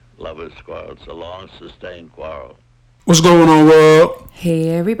Lovers quarrel. It's a long, sustained quarrel. What's going on, world? Hey,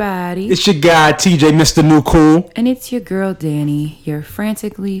 everybody. It's your guy, TJ, Mr. New Cool. And it's your girl, Danny, your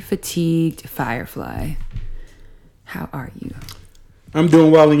frantically fatigued firefly. How are you? I'm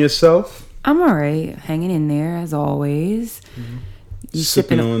doing well, and yourself? I'm all right. Hanging in there, as always. Mm-hmm. You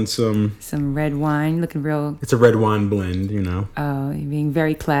sipping on some red wine. Looking real... It's a red wine blend, you know. Oh, you're being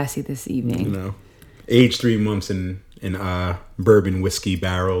very classy this evening. You know. Aged 3 months in bourbon whiskey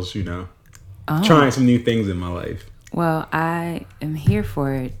barrels, you know. Oh. Trying some new things in my life. Well, I am here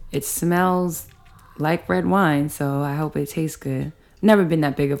for it. It smells like red wine, so I hope it tastes good. Never been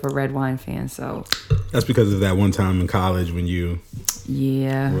that big of a red wine fan, so... That's because of that one time in college when you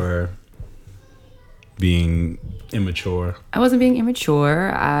were being immature. I wasn't being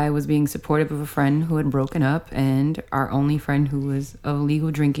immature. I was being supportive of a friend who had broken up, and our only friend who was of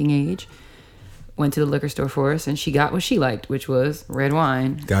legal drinking age went to the liquor store for us, and she got what she liked, which was red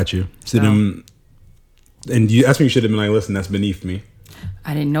wine. Got you. And that's when you should have been like, listen, that's beneath me.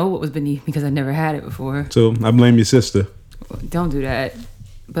 I didn't know what was beneath me because I never had it before. So I blame your sister. Don't do that.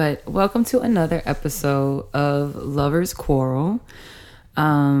 But welcome to another episode of Lovers Quarrel.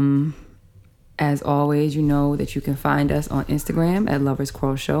 As always, you know that you can find us on Instagram at Lovers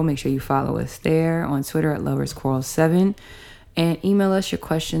Quarrel Show. Make sure you follow us there. On Twitter at Lovers Quarrel 7. And email us your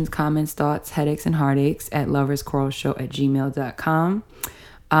questions, comments, thoughts, headaches, and heartaches at loversquarrelshow@gmail.com.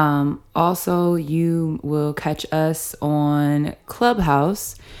 Also, you will catch us on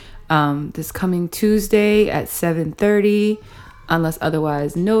Clubhouse this coming Tuesday at 7:30. Unless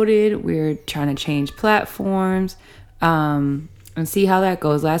otherwise noted, we're trying to change platforms and see how that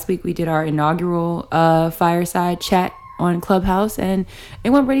goes. Last week, we did our inaugural fireside chat on Clubhouse, and it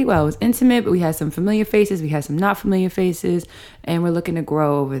went pretty well. It was intimate, but we had some familiar faces, we had some not familiar faces, and we're looking to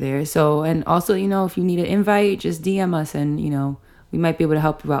grow over there. So, and also, you know, if you need an invite, just DM us, and, you know, we might be able to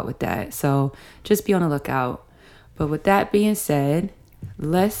help you out with that. So just be on the lookout. But with that being said,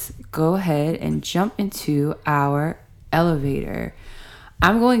 let's go ahead and jump into our elevator.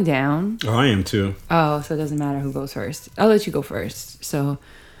 I'm going down. Oh, I am too. Oh, so it doesn't matter who goes first. I'll let you go first. So,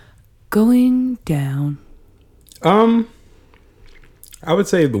 going down. I would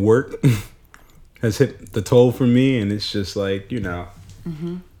say the work has hit the toll for me, and it's just like, you know,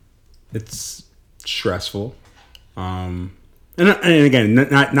 it's stressful. And again,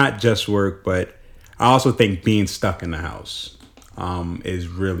 not just work, but I also think being stuck in the house is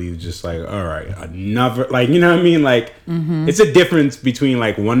really just like, all right, another, like, you know what I mean? Like, it's a difference between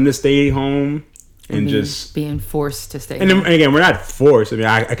like wanting to stay home and just being forced to stay home. And again, we're not forced. I mean,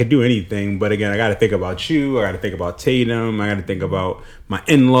 I could do anything, but again, I got to think about you. I got to think about Tatum. I got to think about my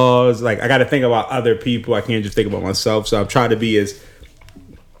in-laws. Like, I got to think about other people. I can't just think about myself. So I'm trying to be as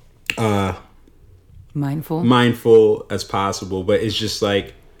mindful as possible, but it's just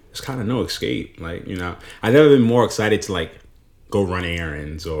like, there's kind of no escape. Like, you know, I've never been more excited to like go run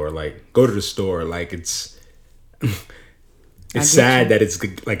errands or like go to the store. Like, it's sad that it's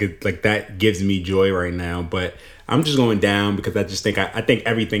like that gives me joy right now, but I'm just going down because I just think I think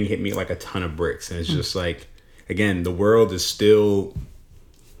everything hit me like a ton of bricks, and it's just like, again, the world is still.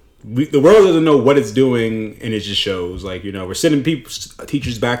 The world doesn't know what it's doing, and it just shows. Like, you know, we're sending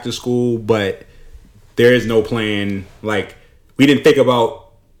teachers back to school, but there is no plan. Like, we didn't think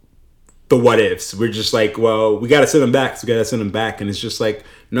about the what ifs. We're just like, well, we got to send them back. So we got to send them back. And it's just like,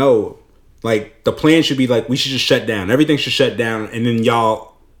 no, like the plan should be like, we should just shut down. Everything should shut down. And then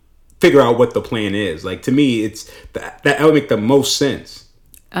y'all figure out what the plan is. Like, to me, it's that would make the most sense.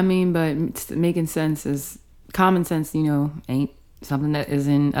 I mean, but making sense is common sense, you know, ain't something that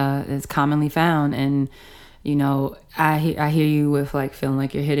is commonly found. And, you know, I hear you with like feeling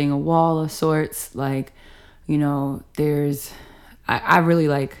like you're hitting a wall of sorts. Like, you know, I really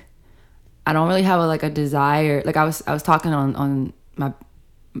like, I don't really have a desire. Like I was talking on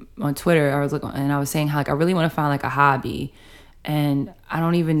Twitter. I was looking and I was saying how like I really want to find like a hobby, and I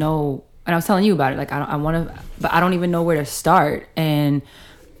don't even know. And I was telling you about it. Like I want to, but I don't even know where to start. And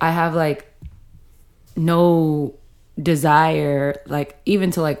I have like no desire like even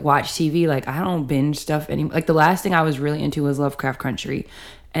to like watch TV. Like I don't binge stuff anymore. Like the last thing I was really into was Lovecraft Country,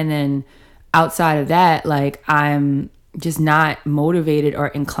 and then outside of that, like I'm just not motivated or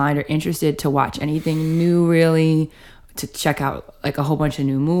inclined or interested to watch anything new, really, to check out like a whole bunch of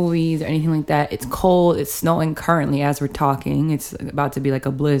new movies or anything like that. It's cold. It's snowing currently as we're talking. It's about to be like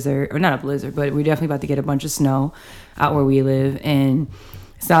a blizzard, or not a blizzard, but we're definitely about to get a bunch of snow out where we live. And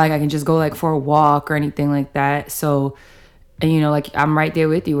it's not like I can just go like for a walk or anything like that. So, and you know, like I'm right there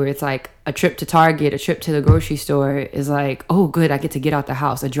with you where it's like a trip to Target, a trip to the grocery store is like, oh good, I get to get out the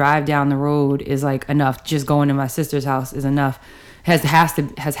house. A drive down the road is like enough. Just going to my sister's house is enough. has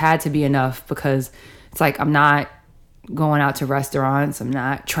had to be enough, because it's like I'm not going out to restaurants, I'm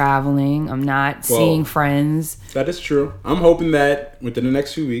not traveling, I'm not seeing friends. That is true. I'm hoping that within the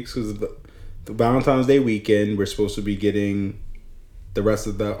next few weeks, because the Valentine's Day weekend, we're supposed to be getting the rest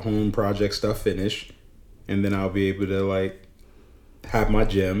of the home project stuff finished, and then I'll be able to like have my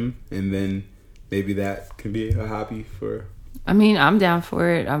gym, and then maybe that can be a hobby for. I mean, I'm down for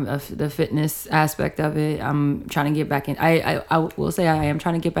it. I'm the fitness aspect of it. I'm trying to get back in. I will say I am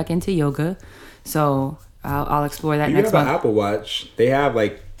trying to get back into yoga, so I'll explore that next month. You have an Apple Watch. They have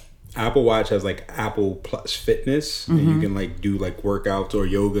like Apple Watch has like Apple Plus Fitness, and you can like do like workouts or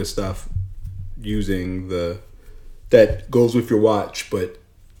yoga stuff using that goes with your watch, but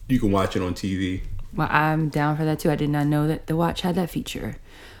you can watch it on TV. Well, I'm down for that too. I did not know that the watch had that feature.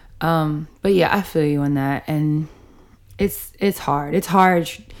 But yeah, I feel you on that, and it's hard. It's hard.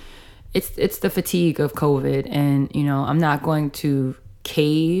 It's the fatigue of COVID, and you know, I'm not going to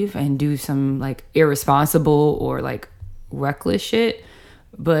cave and do some like irresponsible or like reckless shit,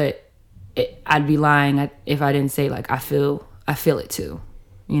 but I'd be lying if I didn't say like I feel it too,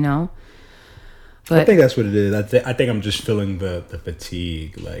 you know. But I think that's what it is. I think I'm just feeling the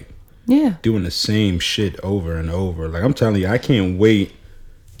fatigue, like doing the same shit over and over. Like I'm telling you, I can't wait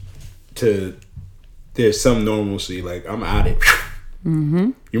to there's some normalcy. Like I'm at it. Mm-hmm.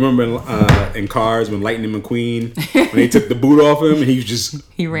 You remember in Cars when Lightning McQueen, when they took the boot off him and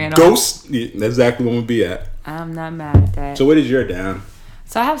he ran ghost? Yeah, that's exactly where I'm gonna be at. I'm not mad at that. So what is your down?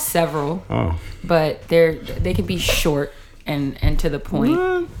 So I have several. But they can be short and to the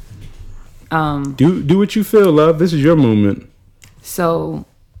point. Do what you feel, love. This is your moment. So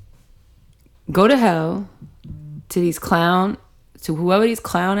go to hell to whoever these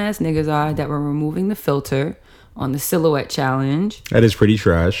clown ass niggas are that were removing the filter on the silhouette challenge. That is pretty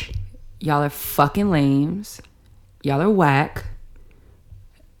trash. Y'all are fucking lames. Y'all are whack.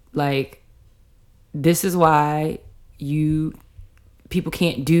 Like, this is why people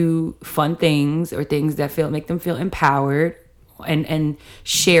can't do fun things or things that make them feel empowered and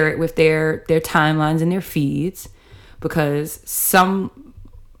share it with their timelines and their feeds, because some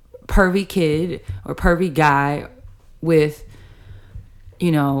pervy kid or pervy guy with,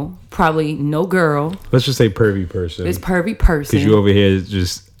 you know, probably no girl. Let's just say pervy person. It's pervy person. Because you over here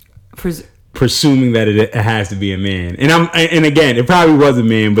just presuming that it has to be a man. And again, it probably was a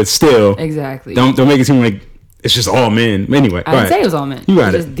man, but still. Exactly. Don't make it seem like it's just all men. Anyway, I didn't say it was all men. You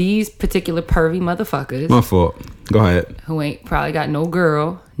got it. Just these particular pervy motherfuckers. My fault. Go ahead. Who ain't probably got no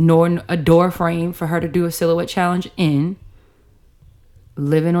girl, nor a door frame for her to do a silhouette challenge in.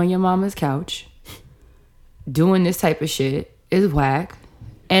 Living on your mama's couch. Doing this type of shit is whack.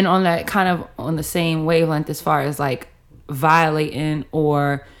 And on that kind of on the same wavelength as far as like violating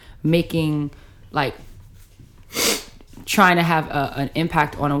or making like trying to have an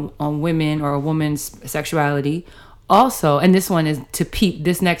impact on women or a woman's sexuality. Also, and this one is to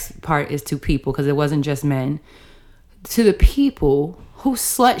this next part is to people, because it wasn't just men. To the people who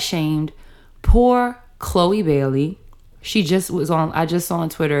slut shamed poor Chloe Bailey. She just was on, I just saw on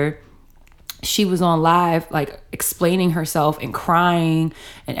Twitter, she was on live like explaining herself and crying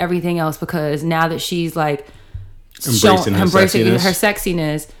and everything else, because now that she's like embracing her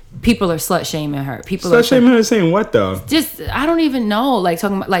sexiness, people are slut shaming her. People are shaming her, saying what though? Just I don't even know. Like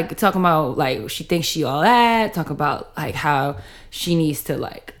talking about like she thinks she all that. Talk about like how she needs to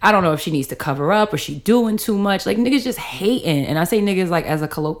like, I don't know if she needs to cover up or she doing too much. Like niggas just hating, and I say niggas like as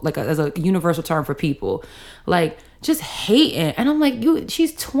a universal term for people, like just hating. And I'm like,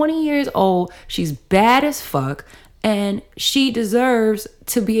 she's 20 years old. She's bad as fuck. And she deserves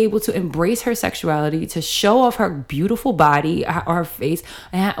to be able to embrace her sexuality, to show off her beautiful body or her face,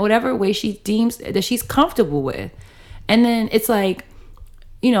 whatever way she deems that she's comfortable with. And then it's like,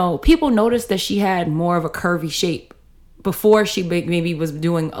 you know, people noticed that she had more of a curvy shape before she maybe was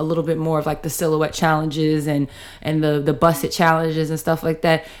doing a little bit more of like the silhouette challenges and the busted challenges and stuff like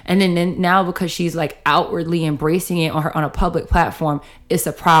that. And then now because she's like outwardly embracing it on a public platform, it's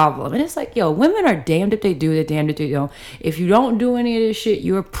a problem. And it's like, yo, women are damned if they do, they're damned if they don't. If you don't do any of this shit,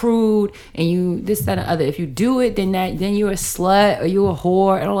 you're a prude and you this, that, and other. If you do it, then you're a slut or you're a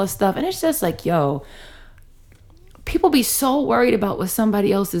whore and all that stuff. And it's just like, yo, people be so worried about what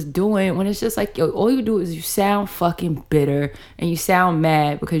somebody else is doing when it's just like, yo, all you do is you sound fucking bitter and you sound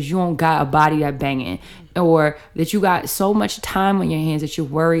mad because you don't got a body that banging, or that you got so much time on your hands that you're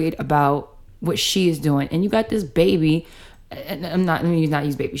worried about what she is doing. And you got this baby, and let me not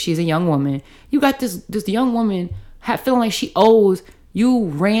use baby, she's a young woman. You got this young woman feeling like she owes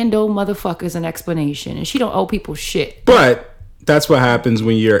you rando motherfuckers an explanation, and she don't owe people shit. But that's what happens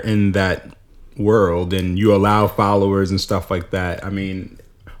when you're in that world and you allow followers and stuff like that. I mean,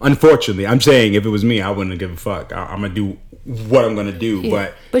 unfortunately, I'm saying if it was me, I wouldn't give a fuck. I'm gonna do what I'm gonna do.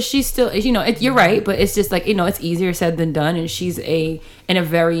 Yeah. But she's still, you're right. But it's just like, it's easier said than done. And she's in a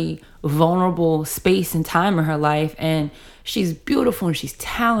very vulnerable space and time in her life, and she's beautiful and she's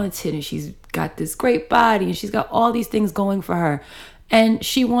talented and she's got this great body and she's got all these things going for her. And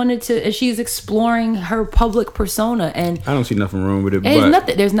she's exploring her public persona, and I don't see nothing wrong with it.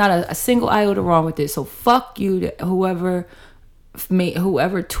 There's not a single iota wrong with it. So fuck you to whoever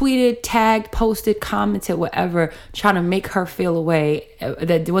tweeted, tagged, posted, commented, whatever, trying to make her feel a way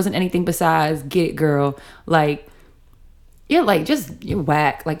that there wasn't anything besides "get it, girl." Like, you're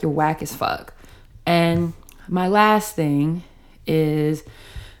whack. Like, you're whack as fuck. And my last thing is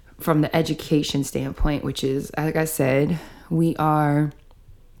from the education standpoint, which is, like I said, we are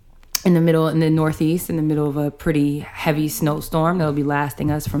in the Northeast, in the middle of a pretty heavy snowstorm that'll be lasting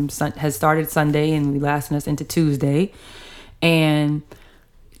us has started Sunday and will be lasting us into Tuesday. And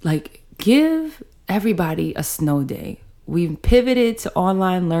like, give everybody a snow day. We've pivoted to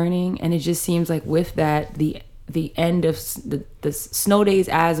online learning, and it just seems like with that, the end of the snow days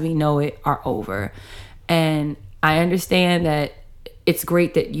as we know it are over. And I understand that it's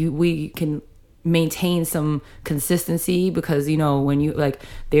great that we can maintain some consistency, because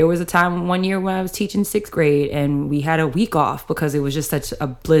there was a time one year when I was teaching 6th grade and we had a week off because it was just such a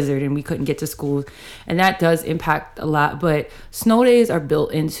blizzard and we couldn't get to school, and that does impact a lot. But snow days are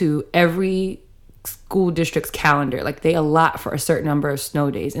built into every school district's calendar. Like, they allot for a certain number of snow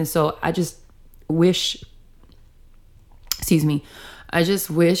days, and so I just wish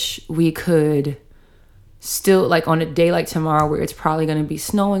we could still, like, on a day like tomorrow where it's probably going to be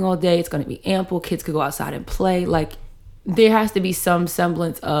snowing all day, it's going to be ample, kids could go outside and play. Like, there has to be some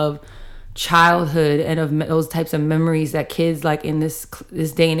semblance of childhood and of those types of memories that kids, like, in this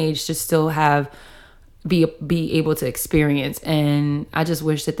day and age, just still be able to experience. And I just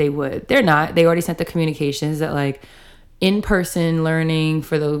wish that they would. They're not. They already sent the communications that, like, in-person learning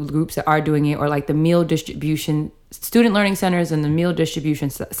for the groups that are doing it, or like the meal distribution, student learning centers and the meal distribution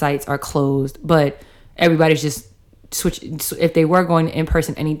sites are closed, but everybody's just switching. If they were going to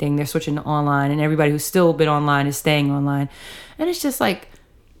in-person anything, they're switching to online, and everybody who's still been online is staying online. And it's just like,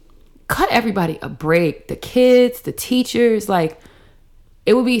 cut everybody a break. The kids, the teachers, like,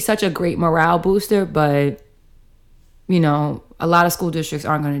 it would be such a great morale booster, but a lot of school districts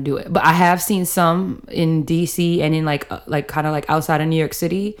aren't going to do it. But I have seen some in DC and in like kind of like outside of New York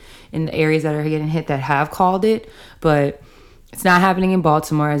City, in the areas that are getting hit, that have called it. But it's not happening in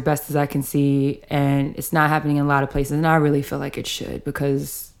Baltimore, as best as I can see, and it's not happening in a lot of places. And I really feel like it should,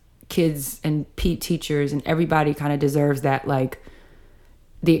 because kids and teachers and everybody kind of deserves that, like,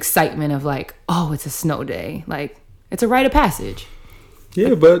 the excitement of, like, oh, it's a snow day. Like, it's a rite of passage.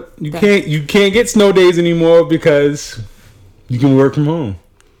 Yeah, but you can't get snow days anymore because you can work from home.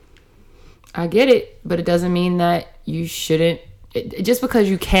 I get it, but it doesn't mean that you shouldn't. Just because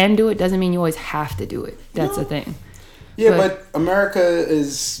you can do it doesn't mean you always have to do it. That's the thing. Yeah, but America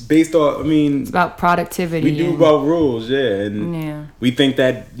is based on, it's about productivity. We do about rules, and we think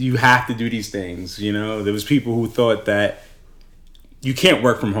that you have to do these things. There was people who thought that you can't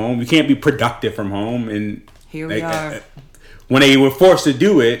work from home, you can't be productive from home, and here we are. When they were forced to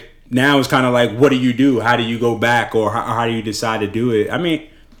do it, now it's kind of like, what do you do? How do you go back, or how do you decide to do it? I mean,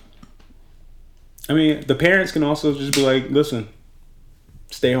 the parents can also just be like, listen,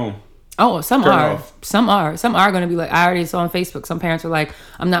 stay home. Oh, some are going to be like, I already saw on Facebook, some parents are like,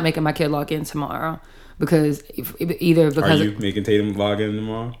 I'm not making my kid log in tomorrow because Are you making Tatum log in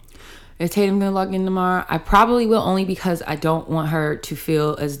tomorrow? Is Tatum going to log in tomorrow? I probably will, only because I don't want her to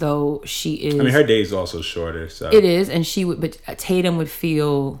feel as though she is. Her day is also shorter, so. It is, and but Tatum would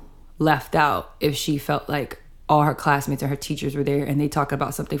feel left out if she felt like all her classmates and her teachers were there and they talk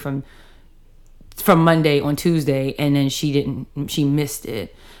about something from Monday on Tuesday, and then she missed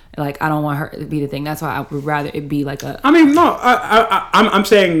it. Like, I don't want her to be the thing. That's why I would rather it be like a. I'm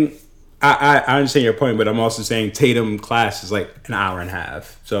saying I understand your point, but I'm also saying Tatum class is like an hour and a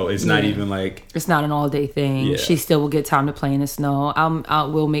half, so it's not even like, it's not an all day thing. Yeah. She still will get time to play in the snow. I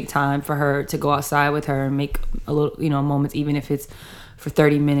will make time for her to go outside with her and make a little moments, even if it's for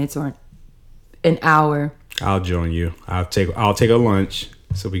 30 minutes or an hour. I'll join you. I'll take a lunch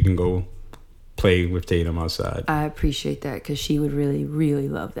so we can go play with Tatum outside. I appreciate that, because she would really, really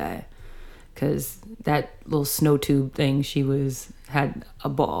love that. Because that little snow tube thing, she had a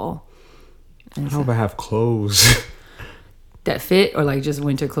ball. And I don't know if I have clothes that fit, or like just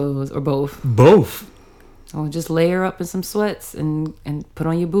winter clothes, or both. Both. Or just layer up in some sweats and put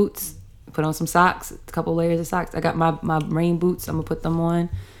on your boots. Put on some socks, a couple layers of socks. I got my rain boots. I'm gonna put them on.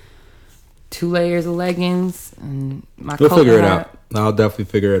 2 layers of leggings and my We'll coat figure it hat. out. I'll definitely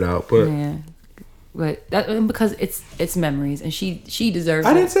figure it out. But Yeah. But that because it's memories, and she deserves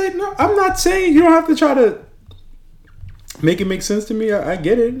I it. didn't say no. I'm not saying you don't have to try to make it make sense to me. I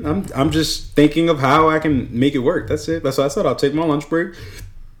get it. I'm just thinking of how I can make it work. That's it. That's what I said. I'll take my lunch break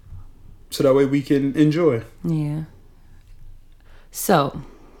so that way we can enjoy. Yeah. So,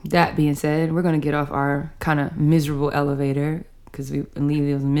 that being said, we're going to get off our kind of miserable elevator because we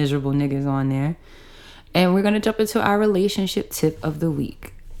leave those miserable niggas on there. And we're going to jump into our relationship tip of the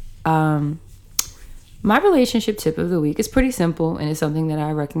week. My relationship tip of the week is pretty simple, and it's something that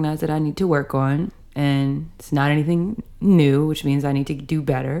I recognize that I need to work on. And it's not anything new, which means I need to do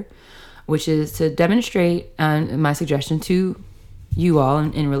better, which is to demonstrate, and my suggestion to you all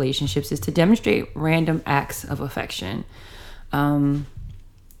in relationships is to demonstrate random acts of affection. You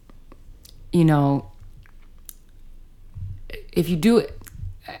know, if you do it,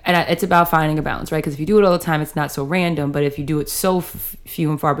 and it's about finding a balance, right? Because if you do it all the time, it's not so random. But if you do it so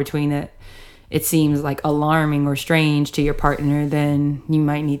few and far between that it seems like alarming or strange to your partner, then you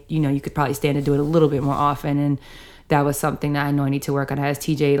might need, you could probably stand to do it a little bit more often. And that was something that I know I need to work on. I asked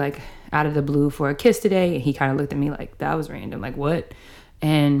TJ like out of the blue for a kiss today, and he kind of looked at me like, that was random, like what?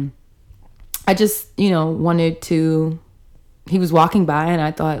 And I just, wanted to, he was walking by and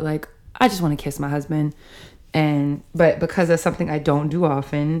I thought like, I just want to kiss my husband. But because that's something I don't do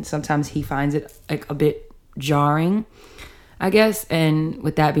often, sometimes he finds it like a bit jarring, I guess. And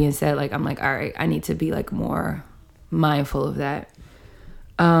with that being said, like, I'm like, all right, I need to be like more mindful of that.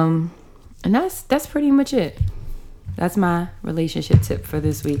 And that's pretty much it. That's my relationship tip for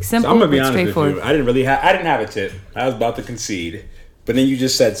this week. Simple, So I'm gonna be but honest with straightforward. you. I didn't have a tip. I was about to concede, but then you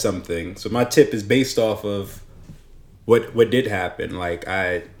just said something. So my tip is based off of what did happen. Like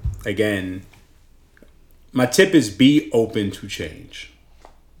my tip is be open to change.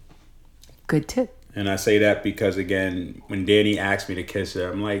 Good tip. And I say that because, again, when Danny asked me to kiss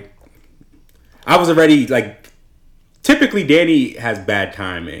her, I'm like, I was already, like, typically Danny has bad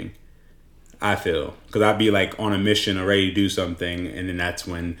timing, I feel. Because I'd be, like, on a mission or ready to do something, and then that's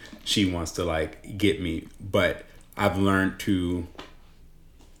when she wants to, like, get me. But I've learned to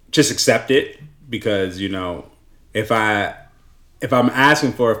just accept it because, if I'm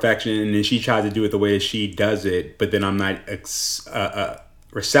asking for affection and then she tries to do it the way that she does it, but then I'm not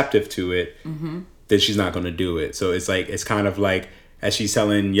receptive to it, then she's not going to do it. So it's kind of like, as she's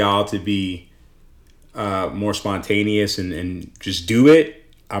telling y'all to be more spontaneous and just do it,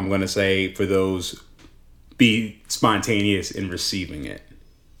 I'm going to say for those, be spontaneous in receiving it.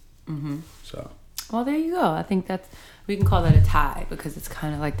 So. Well, there you go. I think we can call that a tie because it's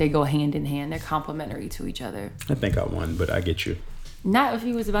kind of like they go hand in hand. They're complementary to each other. I think I won, but I get you. Not if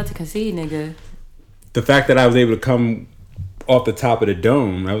he was about to concede, nigga. The fact that I was able to come off the top of the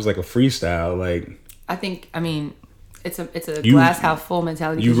dome, that was like a freestyle. Like, I mean, it's a glass half full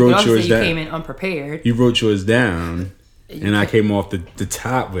mentality. You wrote yours down. You came in unprepared. You wrote yours down, and I came off the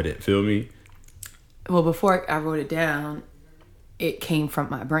top with it. Feel me? Well, before I wrote it down, it came from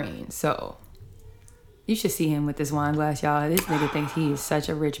my brain. So you should see him with this wine glass, y'all. This nigga thinks he is such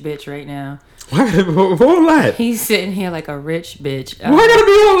a rich bitch right now. Why all that? He's sitting here like a rich bitch. Why gotta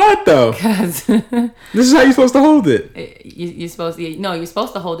be all that though? Because this is how you're supposed to hold it. You're supposed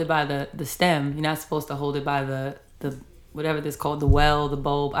to hold it by the stem. You're not supposed to hold it by the whatever this called, the well, the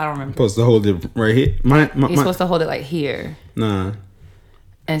bulb. I don't remember. Supposed to hold it right here. You're supposed to hold it like here. Nah.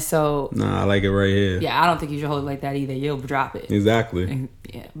 And so. Nah, I like it right here. Yeah, I don't think you should hold it like that either. You'll drop it. Exactly.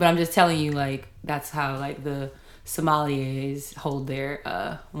 Yeah, but I'm just telling you, like, that's how like the sommeliers hold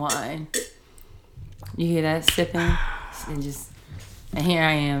their wine. You hear that sipping, and here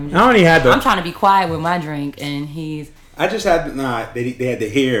I am. I only had I'm trying to be quiet with my drink, and I just had they had to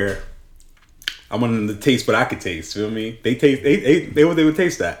hear. I wanted them to taste what I could taste. Feel me? They would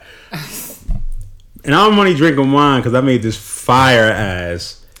taste that. And I'm only drinking wine because I made this fire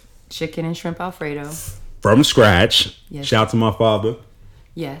ass chicken and shrimp Alfredo from scratch. Yes. Shout out to my father.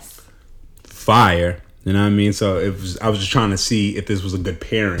 Yes. Fire. You know what I mean? So I was just trying to see if this was a good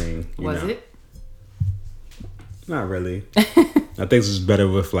pairing. Was it? Not really. I think this is better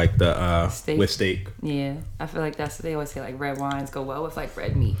with like the steak. With steak. Yeah, I feel like they always say like red wines go well with like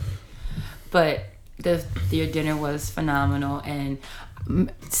red meat. But your dinner was phenomenal. And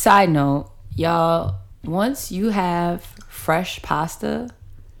side note, y'all, once you have fresh pasta,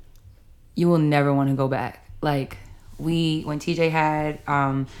 you will never want to go back. Like when TJ had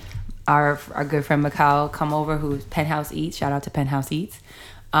our good friend Macau come over, who's Penthouse Eats, shout out to Penthouse Eats,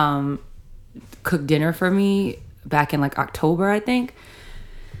 cooked dinner for me back in like October, I think.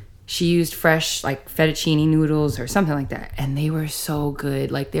 she used fresh like fettuccine noodles or something like that, and they were so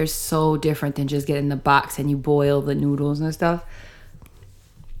good. Like they're so different than just getting the box and you boil the noodles and stuff.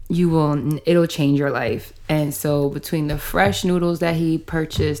 It'll change your life. And so between the fresh noodles that he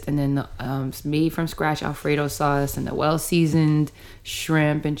purchased and then the made from scratch Alfredo sauce and the well seasoned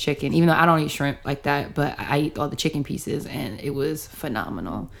shrimp and chicken, even though I don't eat shrimp like that, but I eat all the chicken pieces, and it was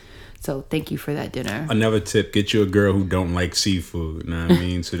phenomenal. So thank you for that dinner. Another tip: get you a girl who don't like seafood. Know what I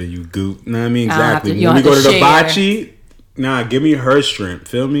mean? So that you goop. Know what I mean? Exactly. You when we don't go have to to the hibachi, give me her shrimp.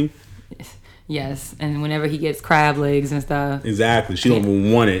 Feel me? Yes, and whenever he gets crab legs and stuff. Exactly. She don't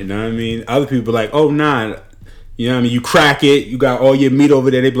even want it. You know what I mean? Other people are like, oh, nah. You know what I mean? You crack it. You got all your meat over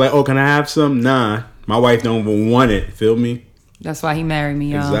there. They be like, oh, can I have some? Nah. My wife don't even want it. Feel me? That's why he married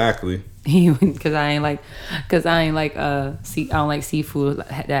me, y'all. Exactly. Because I don't like seafood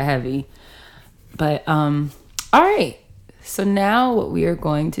that heavy. But, all right. So now what we are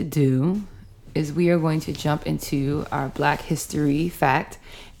going to do is we are going to jump into our Black History fact.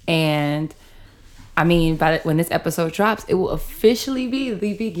 And I mean, when this episode drops, it will officially be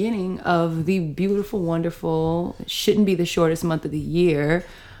the beginning of the beautiful, wonderful, shouldn't be the shortest month of the year,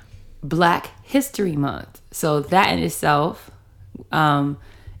 Black History Month. So that in itself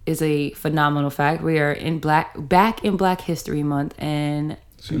is a phenomenal fact. We are back in Black History Month, and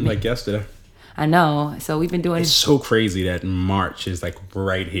seemed like yesterday. I know. So we've been doing. It's so crazy that March is like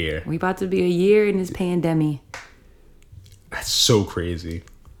right here. We about to be a year in this pandemic. That's so crazy.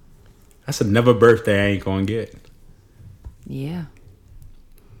 That's another birthday I ain't gonna get. Yeah.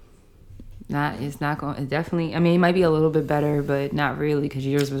 It's not going. It definitely. I mean, it might be a little bit better, but not really, because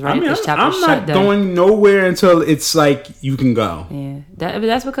yours was right at this chapter. I'm not going nowhere until it's like you can go. Yeah,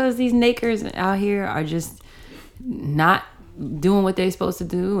 that's because these nakers out here are just not doing what they're supposed to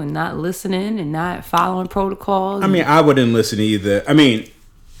do and not listening and not following protocols. I mean, I wouldn't listen either. I mean,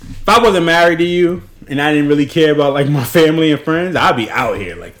 if I wasn't married to you and I didn't really care about like my family and friends, I'd be out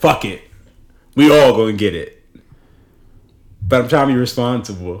here like, fuck it. We all gonna get it. But I'm trying to be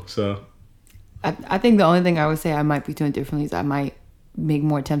responsible, so. I think the only thing I would say I might be doing differently is I might make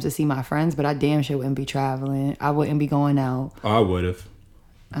more attempts to see my friends, but I damn sure wouldn't be traveling. I wouldn't be going out. Oh, I would have.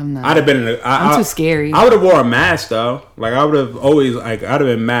 I'm not. I'd have been. I'm too scary. I would have wore a mask though. Like I would have always I'd have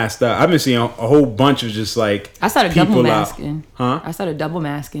been masked up. I've been seeing a whole bunch of just like. I started double masking. Huh? I started double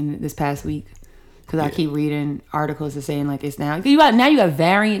masking this past week. Because I keep reading articles that saying like it's now you got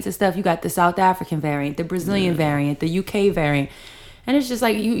variants and stuff. You got the South African variant, the Brazilian variant, the UK variant, and it's just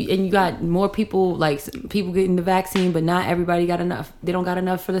like you got more people getting the vaccine, but not everybody got enough. They don't got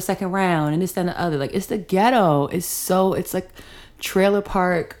enough for the second round, and this and the other. Like it's the ghetto. It's like trailer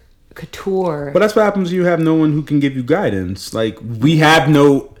park couture. But that's what happens. You have no one who can give you guidance. Like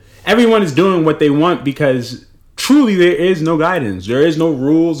everyone is doing what they want because. Truly, there is no guidance. There is no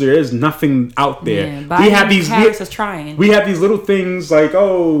rules. There is nothing out there. Yeah, we have these. Is trying. We have these little things like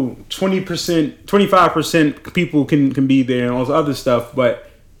 20%, 25% people can be there and all this other stuff. But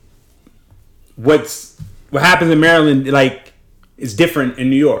what happens in Maryland like is different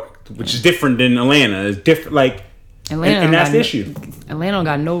in New York, which is different than Atlanta. It's different. Like Atlanta, and that's the issue. Atlanta don't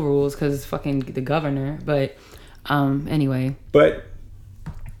got no rules because fucking the governor. But anyway. But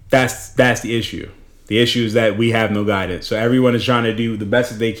that's the issue. The issue is that we have no guidance. So everyone is trying to do the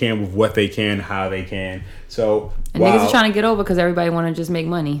best that they can with what they can, how they can. So niggas are trying to get over because everybody want to just make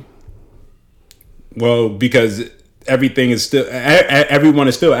money. Well, because everything is still, everyone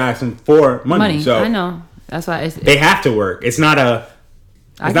is still asking for money. So I know. That's why they have to work. It's not a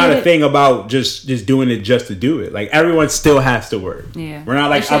thing about just doing it just to do it. Like everyone still has to work. Yeah. We're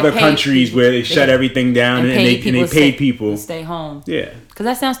not like other countries where they shut everything down and they pay people to stay home. Yeah. Because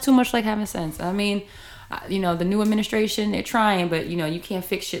that sounds too much like having sense. I mean, the new administration, they're trying, but you can't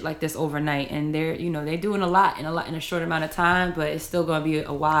fix shit like this overnight. And they're doing a lot in a short amount of time, but it's still going to be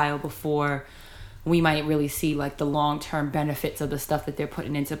a while before we might really see like the long-term benefits of the stuff that they're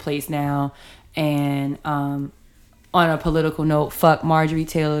putting into place now. And on a political note, fuck Marjorie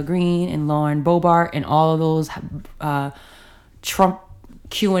Taylor Greene and Lauren Boebert and all of those Trump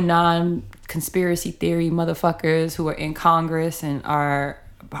QAnon conspiracy theory motherfuckers who are in Congress and are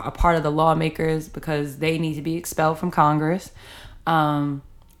a part of the lawmakers, because they need to be expelled from Congress. And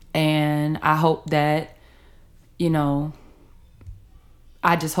I hope that, I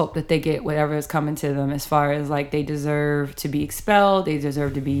just hope that they get whatever is coming to them as far as like they deserve to be expelled. They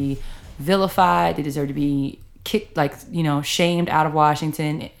deserve to be vilified. They deserve to be kicked, shamed out of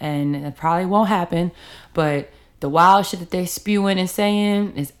Washington. And it probably won't happen, but the wild shit that they're spewing and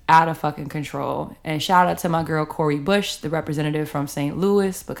saying is out of fucking control. And shout out to my girl Cori Bush, the representative from St.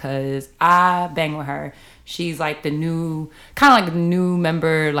 Louis, because I bang with her. She's like the new, kind of like the new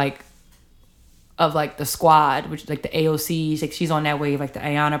member, like, of like the squad, which is like the AOC. Like, she's on that wave, like the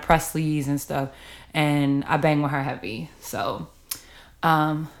Ayanna Presley's and stuff. And I bang with her heavy. So,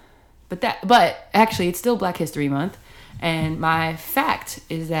 but actually, it's still Black History Month. And my fact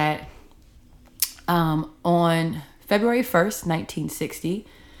is that on February 1st, 1960,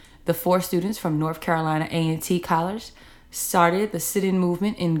 the 4 students from North Carolina A&T College started the sit-in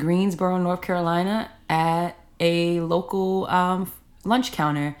movement in Greensboro, North Carolina at a local lunch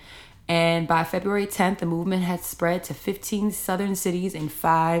counter. And by February 10th, the movement had spread to 15 southern cities in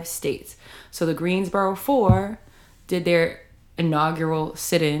 5 states. So the Greensboro 4 did their inaugural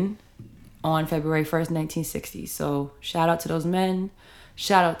sit-in on February 1st, 1960. So shout out to those men.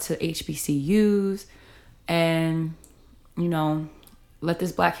 Shout out to HBCUs. And, you know, let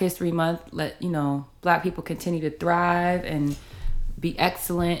this Black History Month, let, you know, Black people continue to thrive and be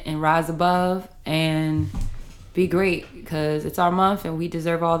excellent and rise above and be great, because it's our month and we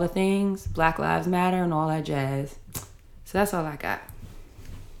deserve all the things. Black Lives Matter and all that jazz. So that's all I got.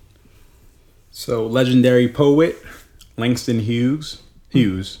 So legendary poet Langston Hughes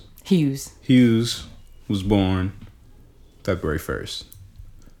was born February 1st.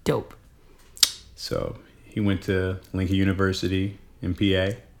 Dope. So he went to Lincoln University in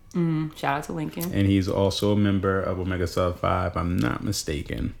PA. Shout out to Lincoln. And he's also a member of Omega Psi Phi, if I'm not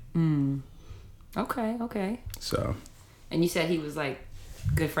mistaken. Okay. So. And you said he was like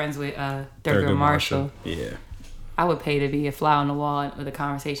good friends with Thurgood Marshall. Yeah. I would pay to be a fly on the wall with a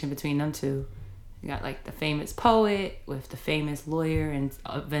conversation between them two. You got like the famous poet with the famous lawyer and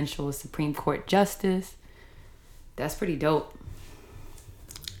eventual Supreme Court justice. That's pretty dope.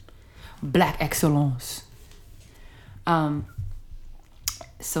 Black excellence.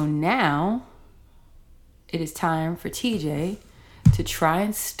 So now it is time for TJ to try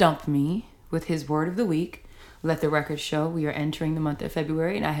and stump me with his word of the week. Let the record show we are entering the month of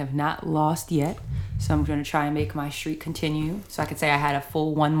February and I have not lost yet. So I'm going to try and make my streak continue. So I could say I had a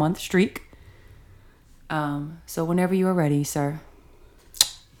full 1 month streak. So whenever you are ready, sir.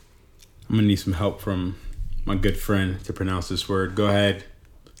 I'm going to need some help from my good friend to pronounce this word. Go ahead.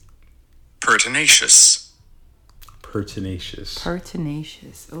 Pertinacious.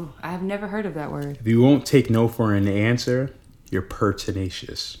 Oh, I have never heard of that word. If you won't take no for an answer, you're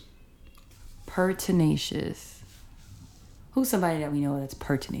pertinacious. Pertinacious. Who's somebody that we know that's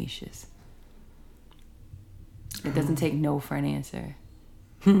pertinacious? It doesn't take no for an answer.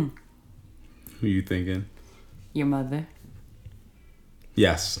 Who you thinking? Your mother.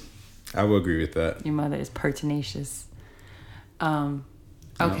 Yes, I will agree with that. Your mother is pertinacious.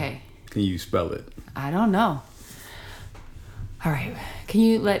 Okay. Can you spell it? I don't know. All right. Can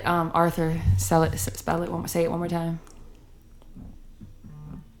you let Arthur spell it? Say it one more time.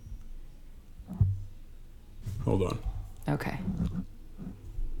 Hold on. Okay.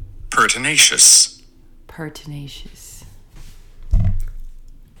 Pertinacious. Pertinacious.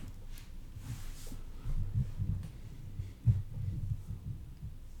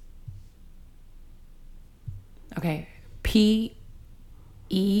 Okay. Pertinacious.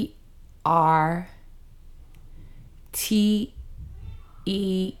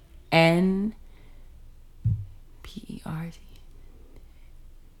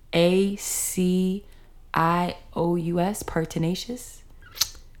 Pertinacious.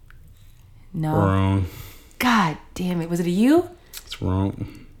 No. Wrong. God damn it. Was it a U? It's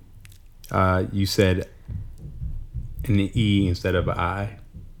wrong. You said an E instead of an I.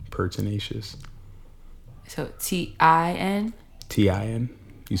 Pertinacious. So T-I-N? T-I-N.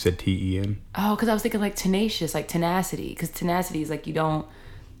 You said T-E-N. Oh, because I was thinking like tenacious, like tenacity. Because tenacity is like you don't...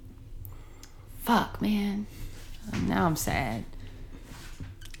 Fuck, man. Now I'm sad.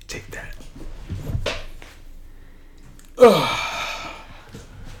 Take that.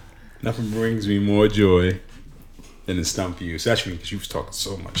 Nothing brings me more joy than to stump you, especially because you was talking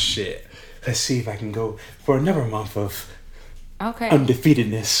so much shit. Let's see if I can go for another month of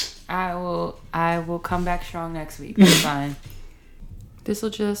undefeatedness. I will come back strong next week. It's fine. This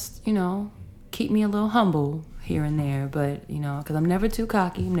will just, keep me a little humble here and there. But, because I'm never too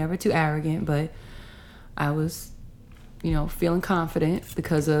cocky. I'm never too arrogant. But I was, feeling confident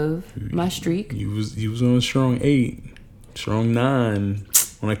because of my streak. You was on a strong 8, strong 9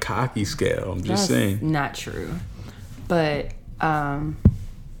 on a cocky scale. I'm just saying. Not true. But I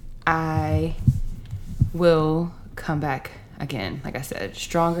will come back again, like I said,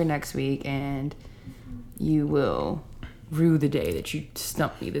 stronger next week, and you will rue the day that you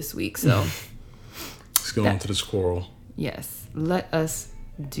stumped me this week. So Let's go on to the squirrel. Yes, let us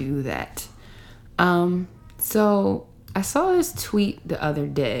do that. So I saw this tweet the other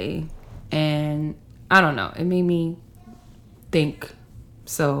day, and I don't know, it made me think.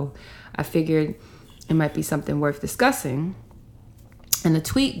 So I figured it might be something worth discussing. And the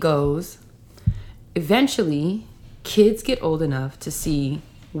tweet goes, eventually, kids get old enough to see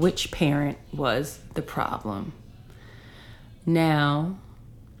which parent was the problem. Now,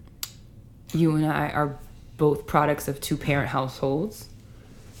 you and I are both products of two-parent households.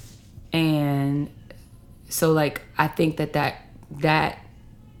 And so, like, I think that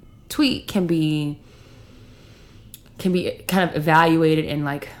tweet can be kind of evaluated and,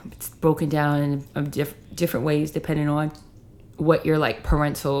 like, it's broken down in different ways depending on what your, like,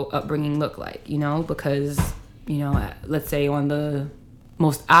 parental upbringing looked like, you know? Because, you know, let's say on the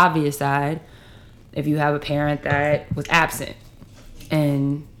most obvious side, if you have a parent that was absent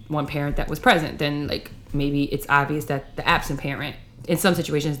and one parent that was present, then, like, maybe it's obvious that the absent parent, in some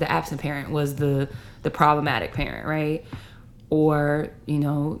situations, the absent parent was the problematic parent, right? Or, you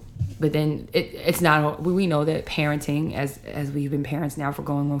know, but then it's not, we know that parenting, as we've been parents now for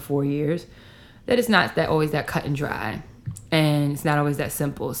going on 4 years, that it's not that always that cut and dry, and it's not always that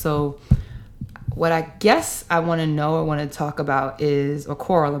simple. So what I guess I want to know or want to talk about is, or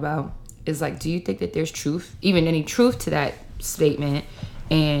quarrel about, is like, do you think that there's truth, even any truth to that statement?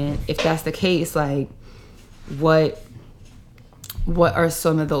 And if that's the case, like, what are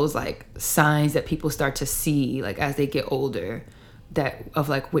some of those, like, signs that people start to see, like, as they get older, that of,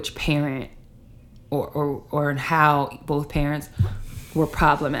 like, which parent or how both parents were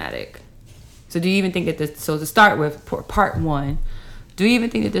problematic? So do you even think that this, so to start with part one, do you even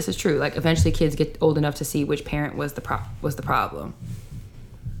think that this is true? Like, eventually kids get old enough to see which parent was the problem.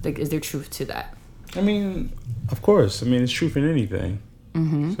 Like, is there truth to that? I mean, of course. I mean, it's truth in anything.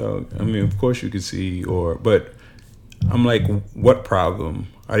 Mm-hmm. So, I mean, of course you could see, but I'm like, what problem?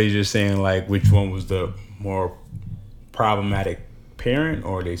 Are they just saying, like, which one was the more problematic parent?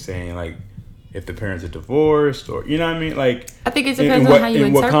 Or are they saying, like, if the parents are divorced? Or, you know what I mean? Like, I think it depends on how you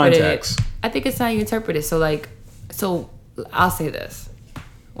interpret what context? it. I think it's how you interpret it. So, like, I'll say this.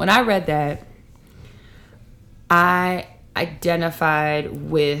 When I read that, I identified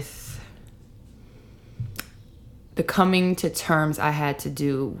with the coming to terms I had to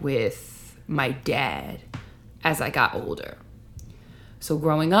do with my dad as I got older. So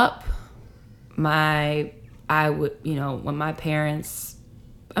growing up, when my parents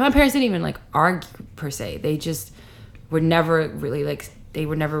didn't even, like, argue per se. They just were never really, like,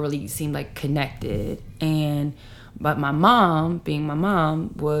 seemed like connected. But my mom, being my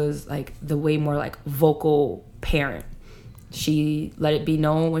mom, was, like, the way more, like, vocal parent. She let it be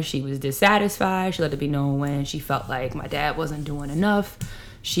known when she was dissatisfied. She let it be known when she felt like my dad wasn't doing enough.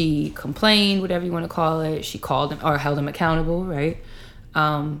 She complained, whatever you want to call it. She called him or held him accountable, right?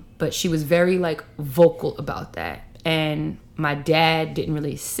 But she was very, like, vocal about that. And my dad didn't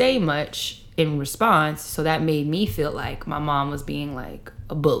really say much in response. So that made me feel like my mom was being, like,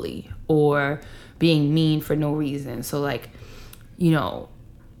 a bully or being mean for no reason. So, like, you know,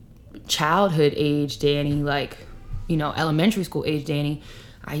 childhood age Danny, like, you know, elementary school age Danny,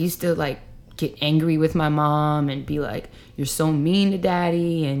 I used to, like, get angry with my mom and be like, you're so mean to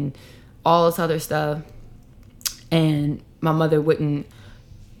daddy and all this other stuff. And my mother wouldn't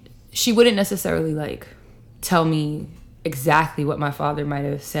necessarily, like, tell me exactly what my father might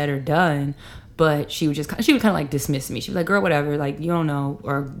have said or done, but she would kind of, like, dismiss me. She was like, girl, whatever, like, you don't know,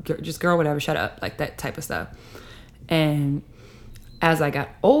 or just girl, whatever, shut up, like, that type of stuff. And as I got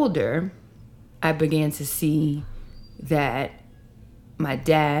older, I began to see that my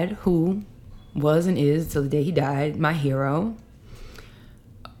dad, who was and is till the day he died, my hero,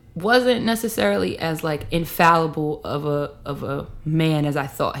 wasn't necessarily as, like, infallible of a man as I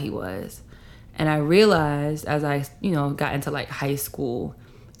thought he was. And I realized as I, you know, got into, like, high school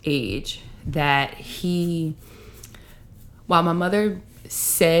age that while my mother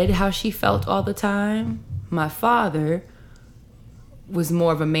said how she felt all the time, my father was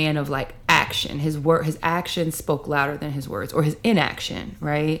more of a man of, like, action. His actions spoke louder than his words, or his inaction,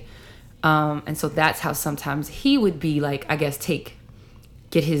 right? And so that's how sometimes he would be, like, I guess,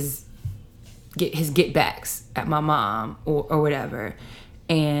 get his get backs at my mom or whatever.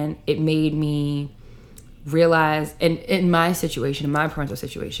 And it made me realize, in my situation, in my parental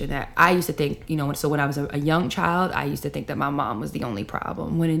situation, that I used to think, you know, so when I was a young child, I used to think that my mom was the only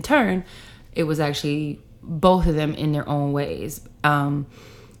problem, when in turn, it was actually both of them in their own ways. But,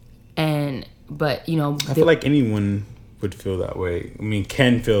 you know, I feel like anyone would feel that way. I mean,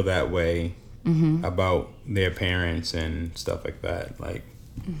 can feel that way about their parents and stuff like that. Like,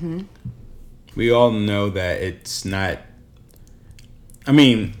 we all know that it's not. I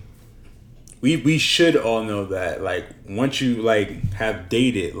mean, we should all know that. Like, once you like have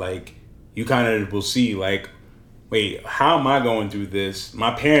dated, like, you kind of will see like, wait, how am I going through this?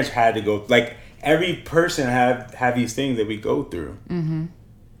 My parents had to go. Like, every person have these things that we go through. Mm-hmm.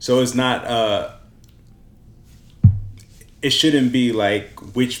 So it's not. It shouldn't be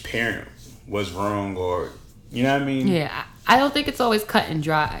like which parent was wrong, or you know what I mean? Yeah, I don't think it's always cut and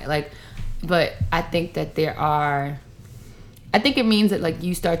dry. Like, but I think that I think it means that like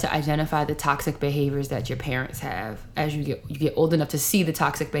you start to identify the toxic behaviors that your parents have as you get old enough to see the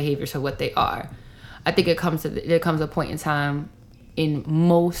toxic behaviors for what they are. I think there comes a point in time in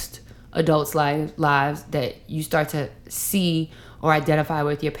most adults' lives that you start to see or identify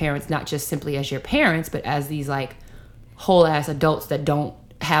with your parents not just simply as your parents, but as these like whole ass adults that don't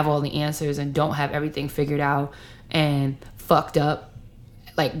have all the answers and don't have everything figured out and fucked up,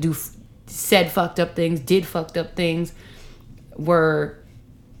 like said fucked up things, did fucked up things, were,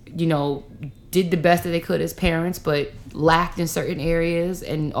 you know, did the best that they could as parents, but lacked in certain areas,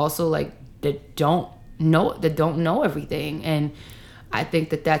 and also like that don't know everything. And I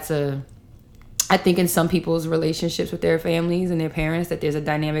think I think in some people's relationships with their families and their parents that there's a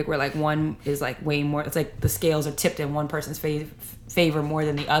dynamic where like one is like way more, it's like the scales are tipped in one person's favor more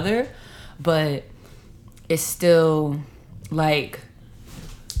than the other, but it's still like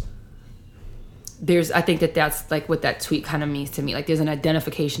I think that's like what that tweet kind of means to me. Like, there's an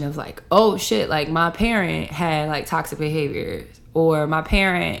identification of like, oh shit, like my parent had like toxic behaviors, or my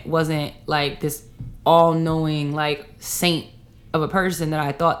parent wasn't like this all-knowing like saint of a person that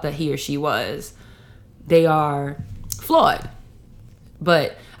I thought that he or she was. They are flawed.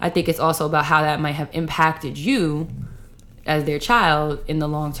 But I think it's also about how that might have impacted you as their child in the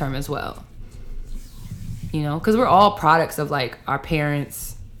long term as well. You know, because we're all products of like our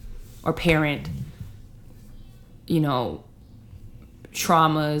parents or parent, you know,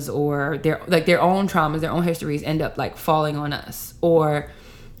 traumas, or their own traumas, their own histories end up like falling on us, or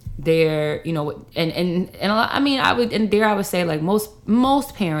their, you know, and a lot, I mean, I would say like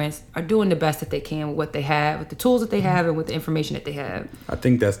most parents are doing the best that they can with what they have, with the tools that they have, and with the information that they have. I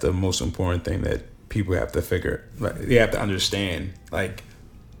think that's the most important thing that people have to figure. Like, they have to understand. Like,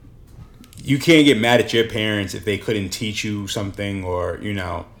 you can't get mad at your parents if they couldn't teach you something, or, you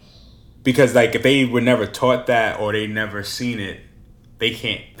know, because like if they were never taught that or they never seen it, they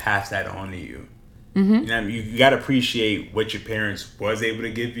can't pass that on to you. Mm-hmm. You know what I mean? You got to appreciate what your parents was able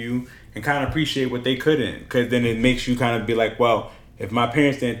to give you, and kind of appreciate what they couldn't, because then it makes you kind of be like, well, if my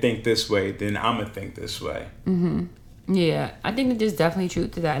parents didn't think this way, then I'm gonna think this way. Mm-hmm. Yeah, I think that there's definitely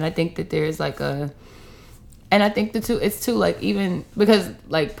truth to that, and I think that there's like and I think it's too like, even because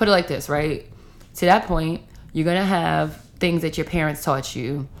like, put it like this, right? To that point, you're gonna have things that your parents taught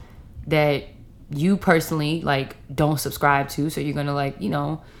you that you personally like don't subscribe to, so you're gonna like, you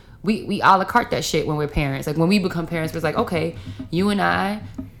know, we a la carte that shit when we're parents. Like, when we become parents, it's like, okay, you and I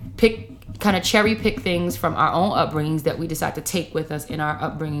kind of cherry pick things from our own upbringings that we decide to take with us in our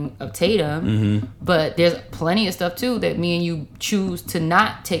upbringing of Tatum. Mm-hmm. But there's plenty of stuff too that me and you choose to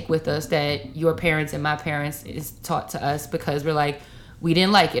not take with us, that your parents and my parents is taught to us, because we're like, we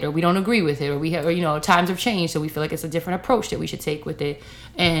didn't like it, or we don't agree with it, or we have, or, you know, times have changed, so we feel like it's a different approach that we should take with it,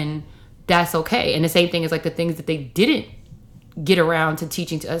 and that's okay. And the same thing is like the things that they didn't get around to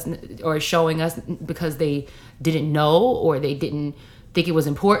teaching to us or showing us because they didn't know, or they didn't think it was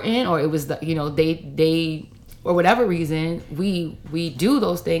important, or it was the, you know, they or whatever reason, we do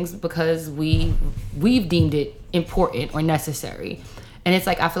those things because we've deemed it important or necessary. And it's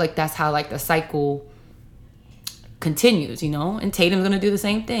like, I feel like that's how like the cycle continues, you know. And Tatum's gonna do the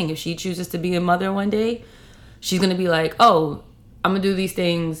same thing. If she chooses to be a mother one day, she's gonna be like, oh, I'm gonna do these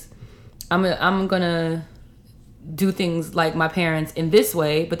things, I'm gonna do things like my parents in this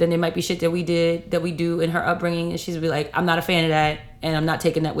way, but then there might be shit that we do in her upbringing, and she's be like, I'm not a fan of that, and I'm not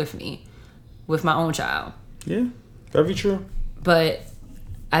taking that with me, with my own child. Yeah, very true. But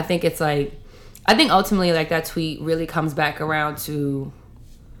I think it's like, I think ultimately like that tweet really comes back around to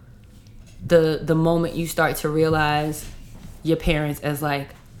the moment you start to realize your parents as like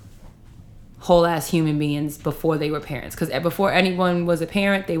whole ass human beings before they were parents. Because before anyone was a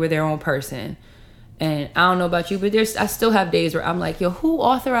parent, they were their own person. And I don't know about you, but I still have days where I'm like, yo, who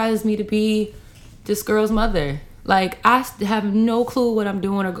authorized me to be this girl's mother? Like, I have no clue what I'm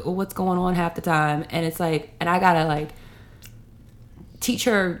doing or what's going on half the time. And it's like, and I gotta like teach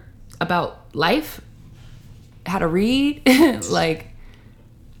her about life, how to read, like,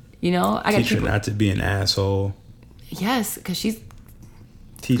 you know, I gotta teach her not to be an asshole. Yes, because she's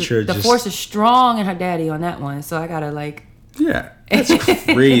the force is strong in her daddy on that one. So I gotta like, yeah, that's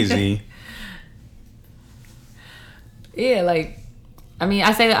crazy. Yeah, like, I mean,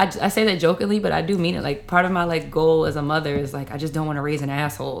 I say that jokingly, but I do mean it. Like, part of my like goal as a mother is like I just don't want to raise an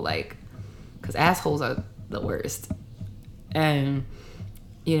asshole, like, because assholes are the worst. And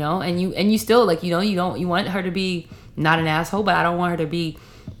you know, and you still like, you know, you want her to be not an asshole, but I don't want her to be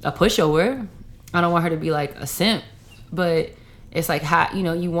a pushover. I don't want her to be like a simp, but it's like how, you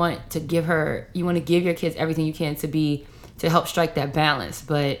know, you want to give your kids everything you can to help strike that balance.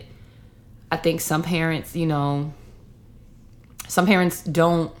 But I think some parents, you know,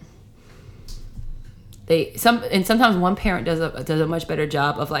 don't. Sometimes one parent does a much better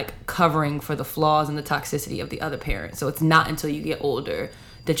job of like covering for the flaws and the toxicity of the other parent. So it's not until you get older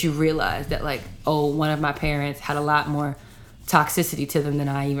that you realize that like, oh, one of my parents had a lot more toxicity to them than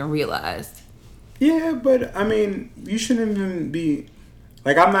I even realized. Yeah, but I mean, you shouldn't even be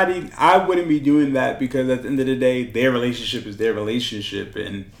like, I wouldn't be doing that, because at the end of the day, their relationship is their relationship.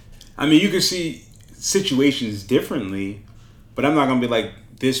 And I mean, you can see situations differently, but I'm not going to be like,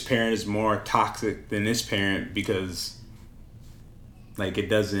 this parent is more toxic than this parent, because like it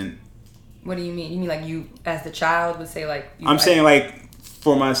doesn't. What do you mean? You mean like you as the child would say like I'm saying like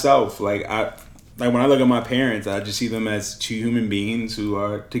for myself, like when I look at my parents, I just see them as two human beings who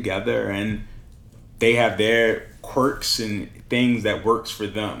are together, and they have their quirks and things that works for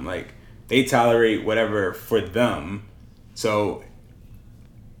them. Like they tolerate whatever for them. So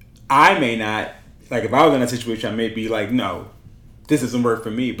I may not, like if I was in that situation, I may be like, no, this doesn't work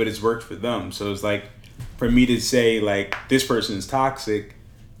for me, but it's worked for them. So it's like for me to say like this person is toxic,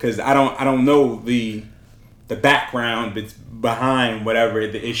 because I don't know the background behind whatever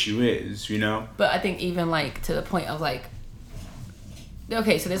the issue is, you know. But I think even like to the point of like,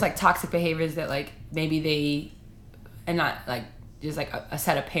 okay, so there's like toxic behaviors that like maybe they, and not like there's like a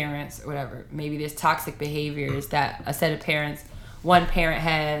set of parents or whatever. Maybe there's toxic behaviors that a set of parents, one parent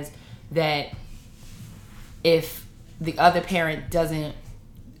has, that if the other parent doesn't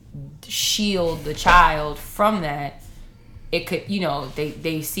shield the child from that, it could, you know,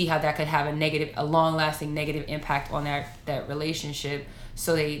 they see how that could have a long-lasting negative impact on that relationship.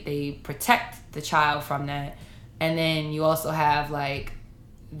 So they protect the child from that. And then you also have like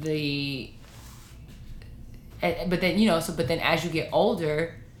but then as you get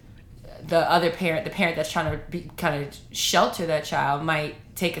older, the parent that's trying to kind of shelter that child might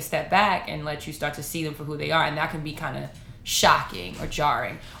take a step back and let you start to see them for who they are, and that can be kind of shocking or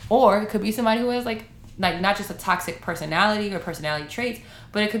jarring. Or it could be somebody who has like not just a toxic personality or personality traits,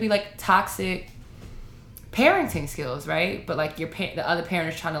 but it could be like toxic parenting skills, right? But like the other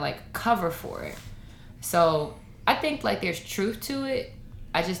parent is trying to like cover for it. So I think like there's truth to it.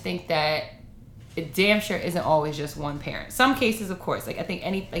 I just think that it damn sure isn't always just one parent. Some cases, of course, like I think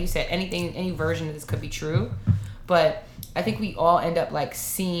like you said, any version of this could be true, but I think we all end up like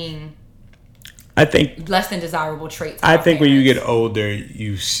seeing, I think, less than desirable traits. I think when you get older,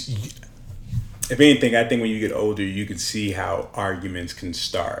 if anything, I think when you get older, you can see how arguments can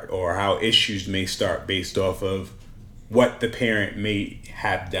start or how issues may start based off of what the parent may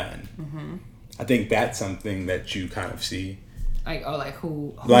have done. Mm-hmm. I think that's something that you kind of see. Like, or like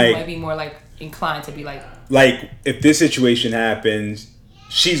who might be more like inclined to be like if this situation happens,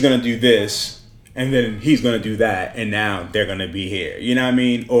 she's gonna do this, and then he's gonna do that, and now they're gonna be here. You know what I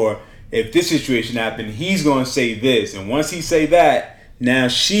mean? Or if this situation happened, he's gonna say this, and once he say that, now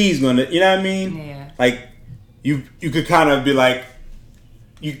she's gonna. You know what I mean? Yeah. Like you could kind of be like,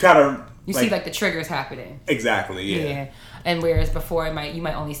 you see like the triggers happening. Exactly. Yeah. Yeah. And whereas before you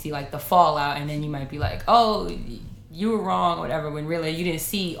might only see like the fallout, and then you might be like, oh, you were wrong or whatever, when really you didn't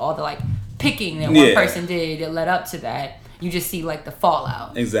see all the like picking that one person did that led up to that. You just see like the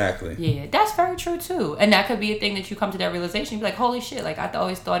fallout. Exactly. Yeah, that's very true too. And that could be a thing that you come to that realization. You'd be like, holy shit, like I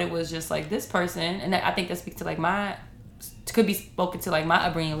always thought it was just like this person. And I think that speaks to like could be spoken to like my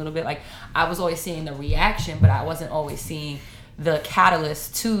upbringing a little bit. Like I was always seeing the reaction, but I wasn't always seeing the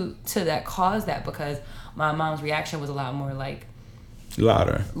catalyst to that caused that, because my mom's reaction was a lot more like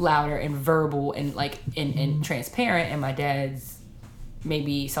louder and verbal and like and transparent, and my dad's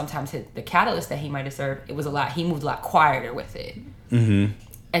maybe sometimes the catalyst that he might have served, he moved a lot quieter with it. Mm-hmm.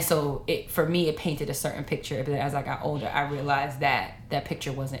 And so for me it painted a certain picture, but as I got older I realized that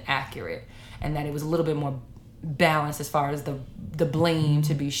picture wasn't accurate, and that it was a little bit more balanced as far as the blame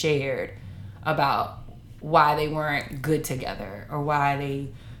to be shared about why they weren't good together or why they,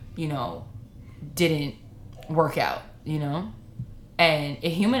 you know, didn't work out, you know. And it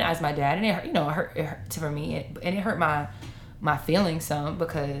humanized my dad, and it hurt for me, and it hurt my feelings some,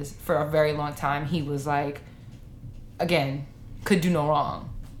 because for a very long time he was like, again, could do no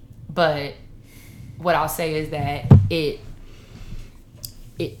wrong. But what I'll say is that it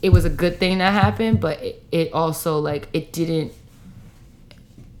it was a good thing that happened, but it also like it didn't.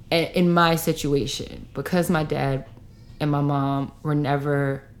 In my situation, because my dad and my mom were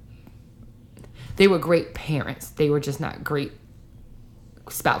never. They were great parents. They were just not great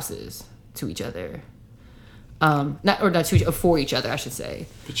spouses to each other. Not to each, for each other, I should say.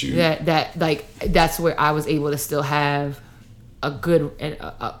 But you that like that's where I was able to still have a good and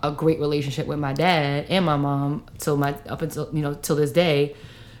a great relationship with my dad and my mom up until till this day,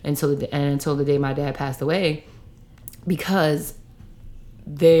 until the day my dad passed away, because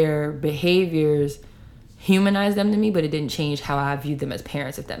their behaviors humanized them to me, but it didn't change how I viewed them as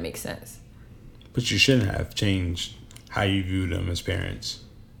parents, if that makes sense. But you shouldn't have changed how you view them as parents.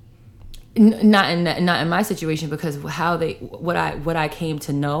 Not in my situation, because what I came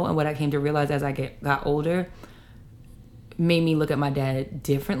to know and what I came to realize as I got older made me look at my dad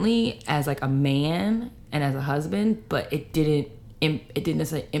differently as like a man and as a husband, but it didn't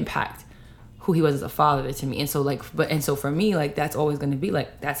necessarily impact who he was as a father to me. And so for me, like, that's always going to be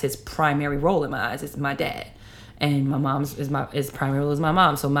like, that's his primary role in my eyes. It's my dad, and my mom's is primary role is my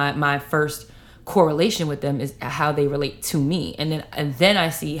mom. So my first correlation with them is how they relate to me, and then I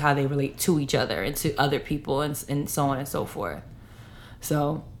see how they relate to each other and to other people, and so on and so forth.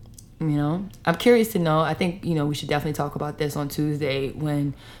 So, I'm curious to know. I think we should definitely talk about this on Tuesday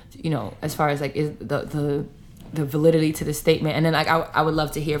when, as far as like is the validity to the statement, and then like I would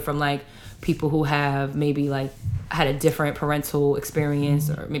love to hear from like people who have maybe like had a different parental experience,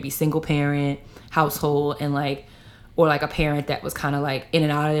 or maybe single parent household, and like, or like a parent that was kind of like in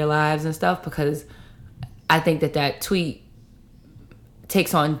and out of their lives and stuff, because I think that tweet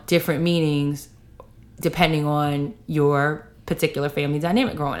takes on different meanings depending on your particular family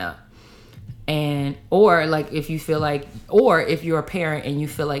dynamic growing up. And, or like if you feel like, or if you're a parent and you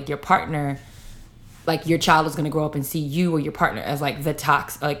feel like your partner, like your child is going to grow up and see you or your partner as like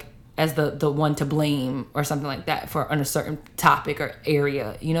as the one to blame or something like that on a certain topic or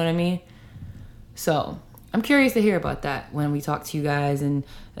area, you know what I mean? So I'm curious to hear about that when we talk to you guys, and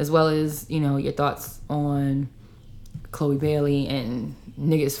as well as, your thoughts on Chloe Bailey and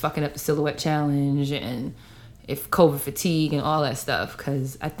niggas fucking up the silhouette challenge, and if COVID fatigue and all that stuff,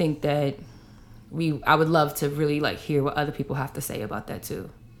 because I think that I would love to really like hear what other people have to say about that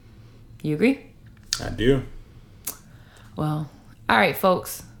too. You agree? I do. Well, all right,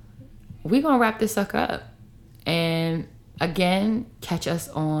 folks. We're going to wrap this sucker up. And again, catch us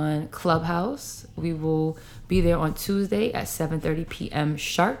on Clubhouse. We will be there on Tuesday at 7:30 p.m.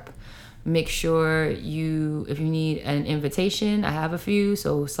 sharp. Make sure if you need an invitation, I have a few,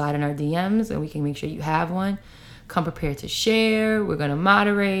 so slide in our DMs and we can make sure you have one. Come prepared to share. We're going to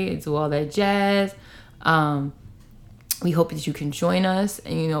moderate, do all that jazz. We hope that you can join us,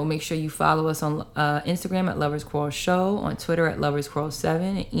 and make sure you follow us on Instagram at Lovers Quarrel Show, on Twitter at Lovers Quarrel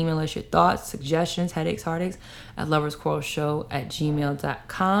 7, and email us your thoughts, suggestions, headaches, heartaches at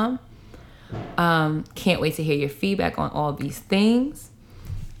loversquarrelshow@gmail.com. Can't wait to hear your feedback on all these things.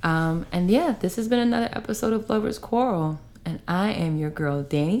 And yeah, this has been another episode of Lovers Quarrel, and I am your girl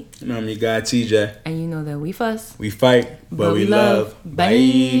Danny, And I'm your guy TJ, and you know that we fuss, we fight, but we love.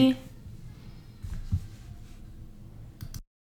 Bye.